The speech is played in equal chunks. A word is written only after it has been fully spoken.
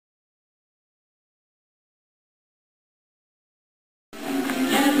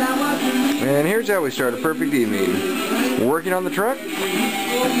And here's how we start a perfect evening. Working on the truck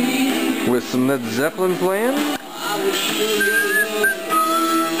with some Led Zeppelin playing.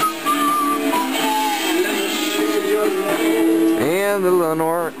 And the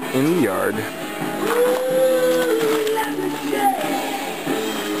lawnmower in the yard.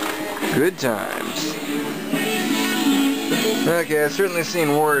 Good times. Okay, I've certainly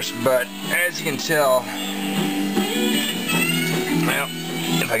seen worse, but as you can tell, well,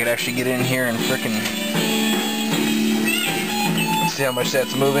 if I could actually get in here and frickin' see how much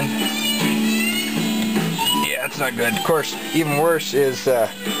that's moving. Yeah, that's not good. Of course, even worse is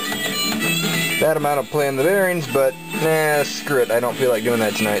that amount of play in the bearings, but nah, screw it. I don't feel like doing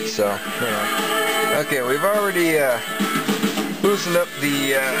that tonight, so, you know. Okay, we've already loosened up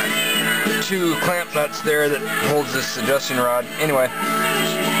the two clamp nuts there that holds this adjusting rod. Anyway,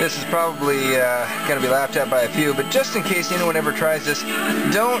 this is probably going to be laughed at by a few, but just in case anyone ever tries this,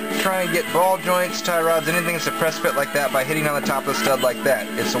 don't try and get ball joints, tie rods, anything that's a press fit like that by hitting on the top of the stud like that.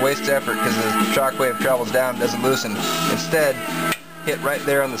 It's a waste of effort because the shock wave travels down, doesn't loosen. Instead, hit right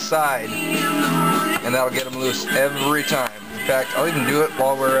there on the side, and that'll get them loose every time. In fact, I'll even do it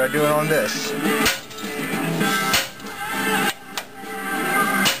while we're doing on this.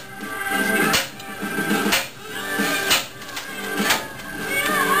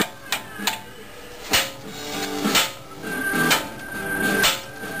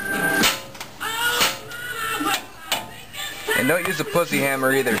 And don't use a pussy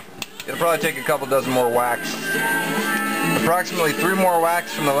hammer either. It'll probably take a couple dozen more whacks. Approximately 3 more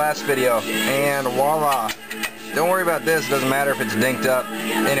whacks from the last video, and voila. Don't worry about this, it doesn't matter if it's dinked up.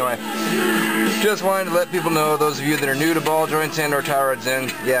 Anyway, just wanted to let people know, those of you that are new to ball joints and or tie rods in,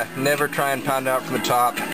 yeah, never try and pound out from the top.